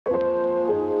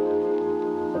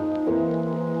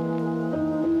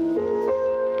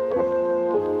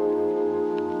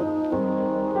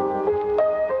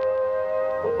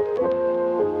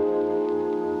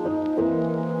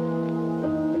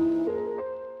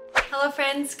Hello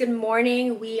friends, good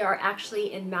morning. We are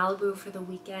actually in Malibu for the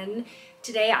weekend.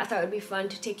 Today I thought it would be fun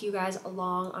to take you guys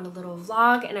along on a little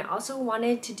vlog, and I also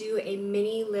wanted to do a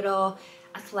mini little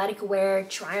athletic wear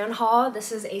try-on haul.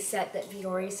 This is a set that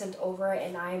Vuori sent over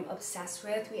and I'm obsessed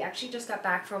with. We actually just got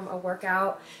back from a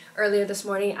workout earlier this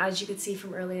morning, as you could see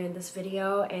from earlier in this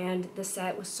video, and the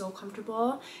set was so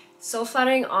comfortable, so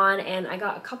flattering on, and I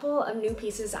got a couple of new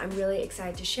pieces I'm really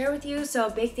excited to share with you. So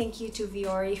big thank you to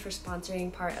Vuori for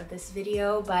sponsoring part of this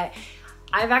video. But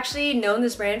I've actually known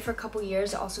this brand for a couple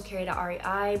years. I also carried at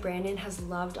REI. Brandon has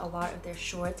loved a lot of their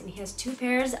shorts, and he has 2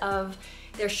 pairs of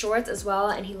their shorts as well,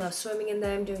 and he loves swimming in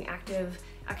them, doing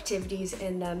activities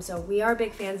in them. So we are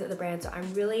big fans of the brand, so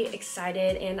I'm really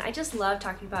excited, and I just love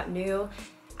talking about new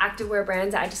activewear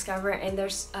brands that I discover, and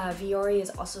there's Vuori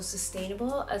is also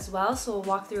sustainable as well. So we'll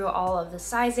walk through all of the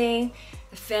sizing,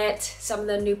 the fit, some of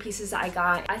the new pieces that I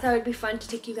got. I thought it'd be fun to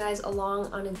take you guys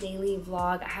along on a daily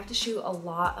vlog. I have to shoot a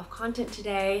lot of content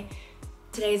today.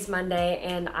 Today's Monday,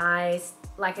 and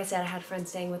like I said, I had friends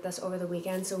staying with us over the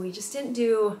weekend, so we just didn't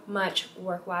do much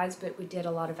work-wise, but we did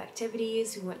a lot of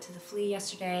activities. We went to the flea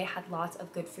yesterday, had lots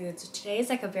of good food. So today is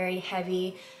like a very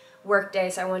heavy work day,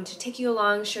 so I wanted to take you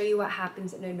along, show you what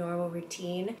happens in a normal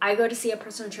routine. I go to see a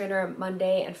personal trainer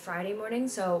Monday and Friday morning,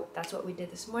 so that's what we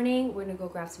did this morning. We're gonna go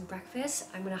grab some breakfast.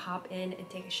 I'm gonna hop in and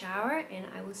take a shower, and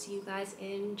I will see you guys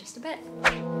in just a bit.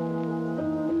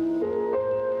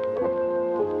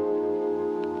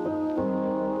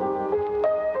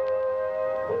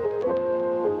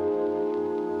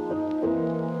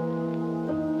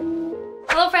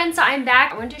 Hello friends, so I'm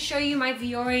back. I wanted to show you my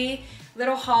Vuori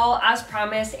little haul as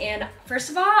promised, and first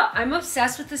of all, I'm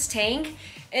obsessed with this tank.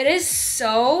 It is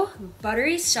so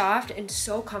buttery soft and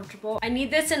so comfortable. I need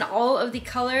this in all of the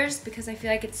colors because I feel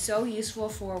like it's so useful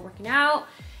for working out,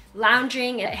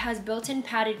 lounging. It has built-in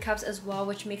padded cups as well,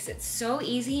 which makes it so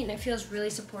easy, and it feels really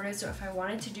supported. So if I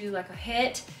wanted to do like a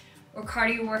HIIT or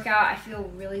cardio workout, I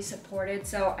feel really supported.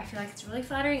 So I feel like it's really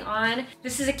flattering on.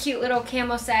 This is a cute little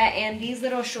camo set, and these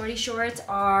little shorty shorts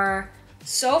are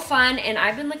so fun, and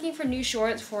I've been looking for new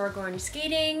shorts for going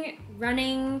skating,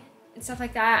 running, and stuff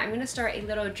like that. I'm gonna start a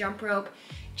little jump rope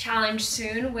challenge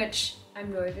soon, which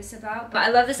I'm nervous about. But I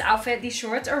love this outfit. These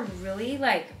shorts are really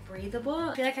like breathable.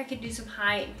 I feel like I could do some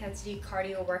high intensity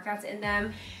cardio workouts in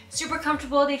them. Super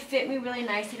comfortable. They fit me really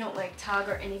nice. They don't like tug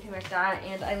or anything like that.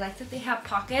 And I like that they have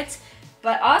pockets,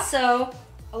 but also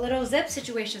a little zip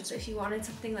situation. So if you wanted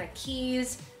something like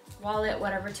keys, wallet,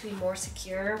 whatever, to be more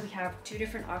secure, we have 2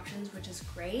 different options, which is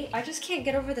great. I just can't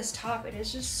get over this top. It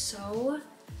is just so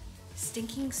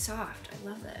stinking soft. I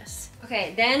love this.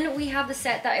 Okay, then we have the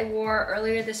set that I wore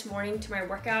earlier this morning to my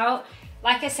workout.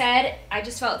 Like I said, I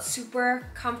just felt super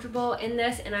comfortable in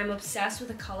this, and I'm obsessed with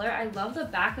the color. I love the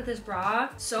back of this bra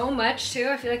so much too.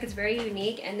 I feel like it's very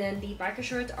unique. And then the biker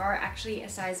shorts are actually a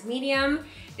size medium.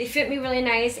 They fit me really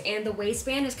nice, and the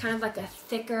waistband is kind of like a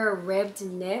thicker ribbed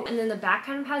knit, and then the back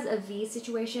kind of has a V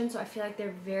situation, so I feel like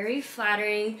they're very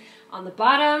flattering on the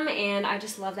bottom, and I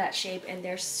just love that shape, and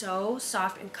they're so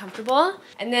soft and comfortable.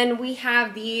 And then we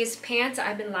have these pants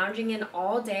I've been lounging in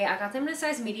all day. I got them in a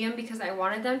size medium because I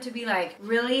wanted them to be like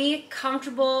really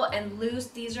comfortable and loose.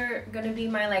 These are gonna be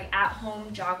my like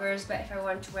at-home joggers, but if I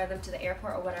wanted to wear them to the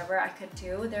airport or whatever, I could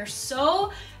too. They're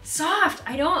so soft.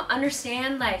 I don't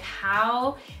understand like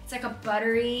how it's like a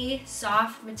buttery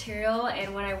soft material,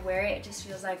 and when I wear it, it just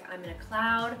feels like I'm in a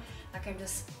cloud, like I'm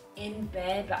just in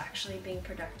bed but actually being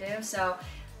productive. So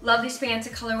love these pants.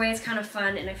 The colorway is kind of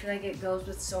fun, and I feel like it goes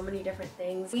with so many different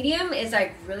things. Medium is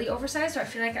like really oversized, so I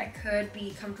feel like I could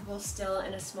be comfortable still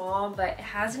in a small, but it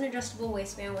has an adjustable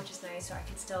waistband, which is nice, so I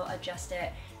can still adjust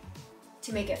it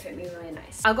to make it fit me really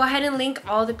nice. I'll go ahead and link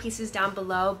all the pieces down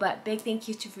below, but big thank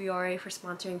you to Vuori for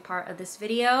sponsoring part of this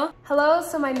video. Hello,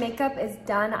 so my makeup is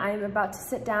done. I'm about to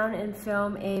sit down and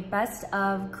film a best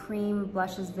of cream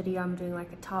blushes video. I'm doing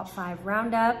like a top 5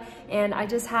 roundup, and I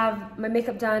just have my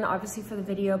makeup done obviously for the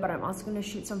video, but I'm also gonna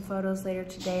shoot some photos later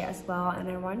today as well, and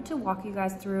I wanted to walk you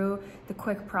guys through the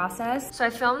quick process. So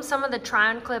I filmed some of the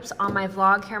try-on clips on my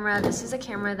vlog camera. This is a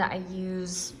camera that I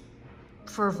use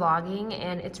for vlogging,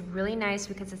 and it's really nice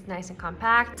because it's nice and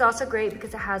compact. It's also great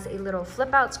because it has a little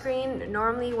flip out screen.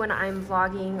 Normally when I'm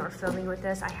vlogging or filming with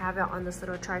this, I have it on this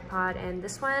little tripod, and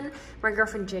this one, my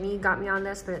girlfriend Jenny got me on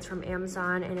this, but it's from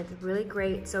Amazon, and it's really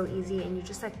great, so easy, and you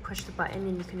just like push the button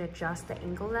and you can adjust the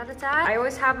angle that it's at. I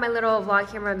always have my little vlog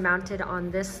camera mounted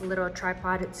on this little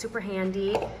tripod. It's super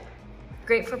handy.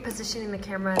 Great for positioning the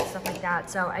camera and stuff like that.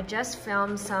 So I just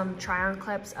filmed some try on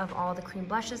clips of all the cream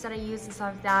blushes that I use and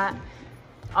stuff like that.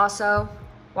 Also,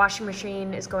 washing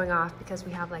machine is going off because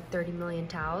we have like 30 million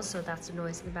towels, so that's the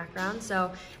noise in the background.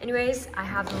 So anyways, I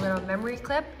have the little memory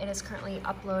clip. It is currently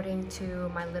uploading to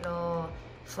my little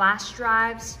flash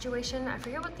drive situation. I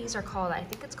forget what these are called. I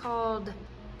think it's called,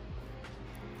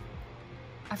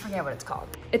 I forget what it's called.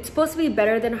 It's supposed to be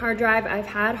better than hard drive. I've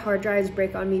had hard drives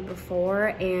break on me before,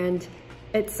 and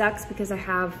it sucks because I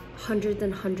have hundreds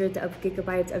and hundreds of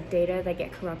gigabytes of data that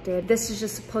get corrupted. This is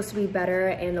just supposed to be better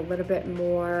and a little bit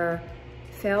more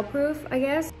fail-proof, I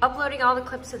guess. Uploading all the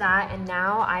clips to that, and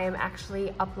now I am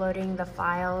actually uploading the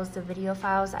files, the video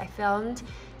files I filmed,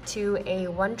 to a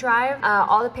OneDrive.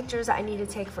 All the pictures I need to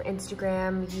take for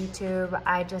Instagram, YouTube,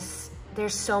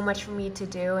 there's so much for me to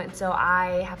do, and so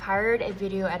I have hired a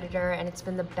video editor, and it's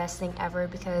been the best thing ever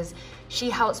because she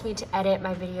helps me to edit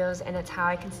my videos, and it's how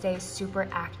I can stay super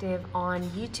active on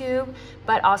YouTube,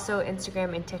 but also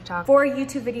Instagram and TikTok. For a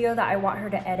YouTube video that I want her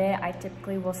to edit, I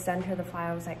typically will send her the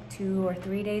files like 2 or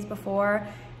 3 days before.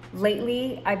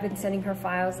 Lately, I've been sending her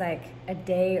files like a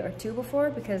day or 2 before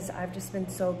because I've just been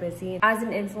so busy. As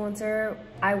an influencer,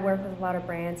 I work with a lot of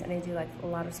brands and I do like a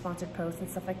lot of sponsored posts and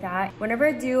stuff like that. Whenever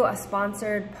I do a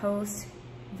sponsored post,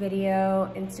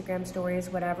 video, Instagram stories,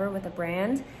 whatever with a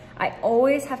brand, I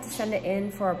always have to send it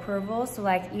in for approval. So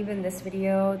like even this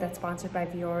video that's sponsored by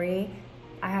Vuori,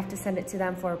 I have to send it to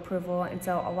them for approval. And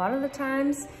so a lot of the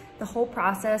times, the whole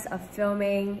process of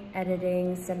filming,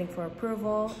 editing, sending for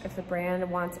approval, if the brand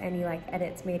wants any like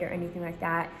edits made or anything like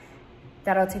that,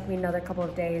 that'll take me another couple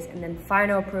of days, and then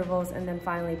final approvals, and then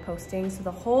finally posting. So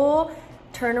the whole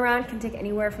turnaround can take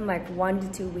anywhere from like 1 to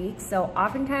 2 weeks. So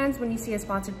oftentimes when you see a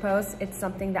sponsored post, it's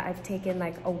something that I've taken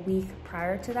like a week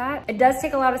prior to that. It does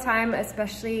take a lot of time,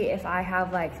 especially if I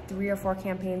have like 3 or 4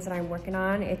 campaigns that I'm working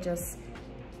on. It just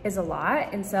is a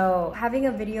lot, and so having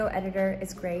a video editor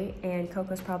is great, and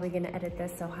Coco's probably gonna edit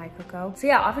this, so hi Coco. So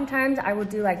yeah, oftentimes I will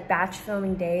do like batch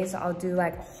filming days. So I'll do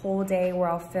like a whole day where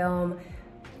I'll film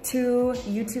 2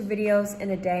 YouTube videos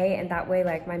in a day, and that way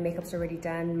like my makeup's already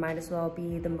done, might as well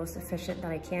be the most efficient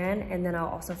that I can. And then I'll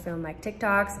also film like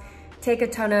TikToks, take a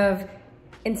ton of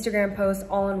Instagram posts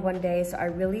all in one day. So I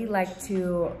really like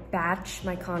to batch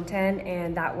my content,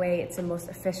 and that way it's the most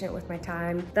efficient with my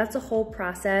time. That's a whole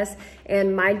process,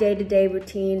 and my day-to-day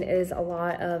routine is a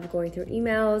lot of going through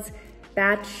emails,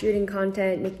 batch shooting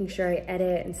content, making sure I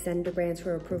edit and send to brands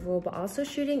for approval, but also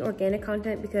shooting organic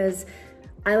content because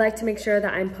I like to make sure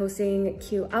that I'm posting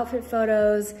cute outfit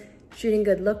photos, shooting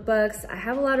good lookbooks. I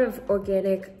have a lot of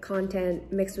organic content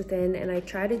mixed within, and I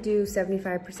try to do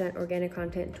 75% organic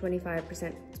content,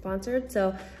 25% sponsored.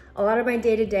 So a lot of my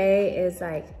day-to-day is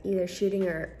like either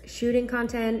shooting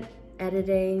content,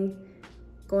 editing,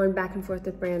 going back and forth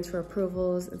with brands for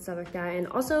approvals and stuff like that, and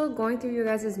also going through your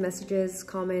guys' messages,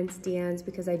 comments, DMs,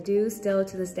 because I do still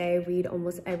to this day read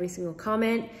almost every single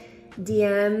comment,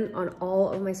 DM on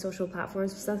all of my social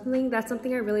platforms. That's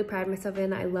something I really pride myself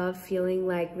in. I love feeling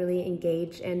like really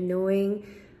engaged and knowing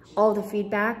all the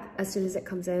feedback as soon as it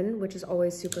comes in, which is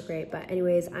always super great. But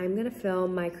anyways, I'm gonna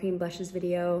film my cream blushes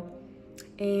video,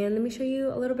 and let me show you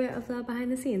a little bit of the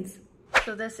behind the scenes.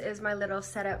 So this is my little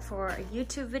setup for a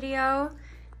YouTube video.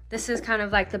 This is kind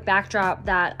of like the backdrop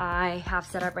that I have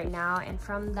set up right now, and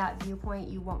from that viewpoint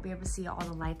you won't be able to see all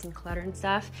the lights and clutter and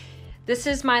stuff. This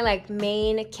is my like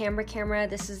main camera.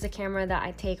 This is the camera that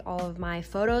I take all of my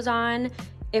photos on.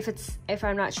 If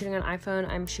I'm not shooting on iPhone,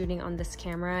 I'm shooting on this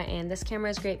camera, and this camera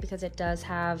is great because it does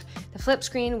have the flip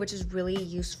screen, which is really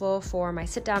useful for my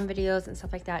sit down videos and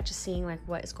stuff like that, just seeing like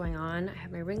what is going on. I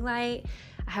have my ring light.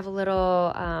 I have a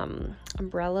little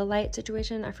umbrella light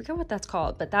situation. I forget what that's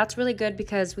called, but that's really good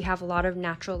because we have a lot of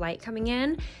natural light coming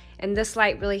in, and this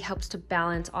light really helps to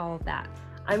balance all of that.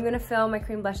 I'm gonna film my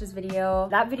cream blushes video.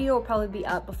 That video will probably be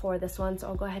up before this one, so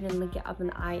I'll go ahead and link it up in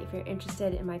the eye if you're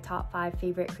interested in my top 5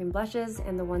 favorite cream blushes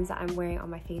and the ones that I'm wearing on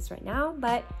my face right now.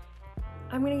 But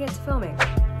I'm gonna get to filming.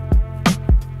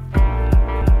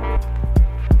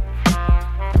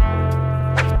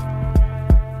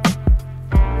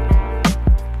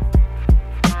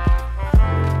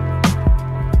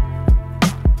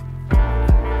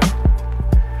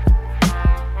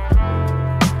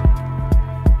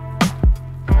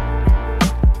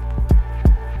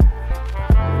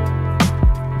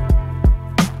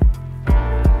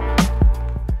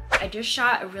 Just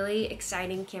shot a really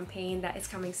exciting campaign that is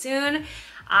coming soon.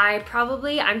 I'm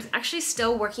actually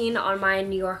still working on my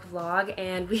New York vlog,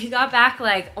 and we got back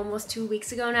like almost 2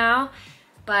 weeks ago now,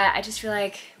 but I just feel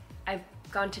like I've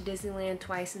gone to Disneyland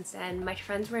twice since then. My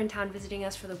friends were in town visiting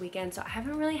us for the weekend, so I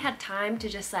haven't really had time to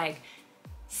just like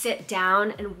sit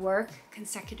down and work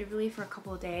consecutively for a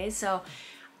couple of days. So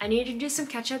I need to do some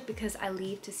catch up because I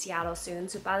leave to Seattle soon.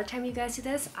 So by the time you guys see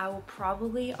this, I will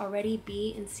probably already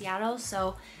be in Seattle.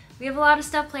 So we have a lot of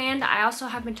stuff planned. I also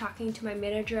have been talking to my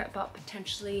manager about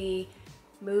potentially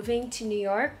moving to New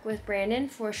York with Brandon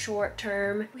for short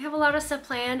term. We have a lot of stuff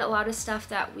planned, a lot of stuff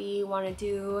that we want to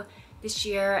do this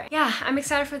year. Yeah, I'm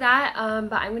excited for that,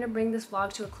 but I'm gonna bring this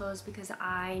vlog to a close because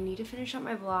I need to finish up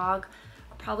my vlog.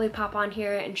 I'll probably pop on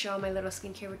here and show my little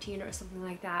skincare routine or something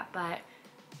like that, but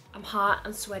I'm hot,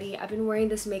 I'm sweaty. I've been wearing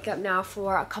this makeup now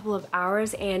for a couple of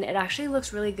hours and it actually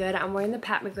looks really good. I'm wearing the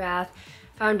Pat McGrath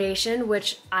foundation,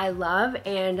 which I love,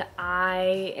 and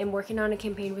I am working on a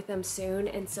campaign with them soon,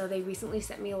 and so they recently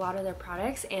sent me a lot of their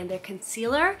products, and their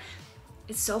concealer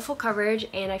is so full coverage,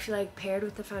 and I feel like paired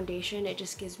with the foundation it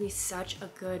just gives me such a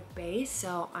good base,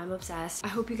 so I'm obsessed. I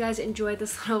hope you guys enjoyed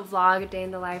this little vlog, a day in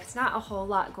the life. It's not a whole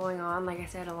lot going on. Like I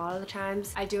said, a lot of the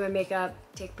times I do my makeup,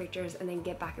 take pictures, and then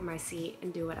get back in my seat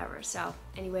and do whatever. So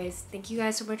anyways, thank you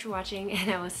guys so much for watching,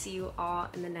 and I will see you all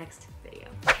in the next video.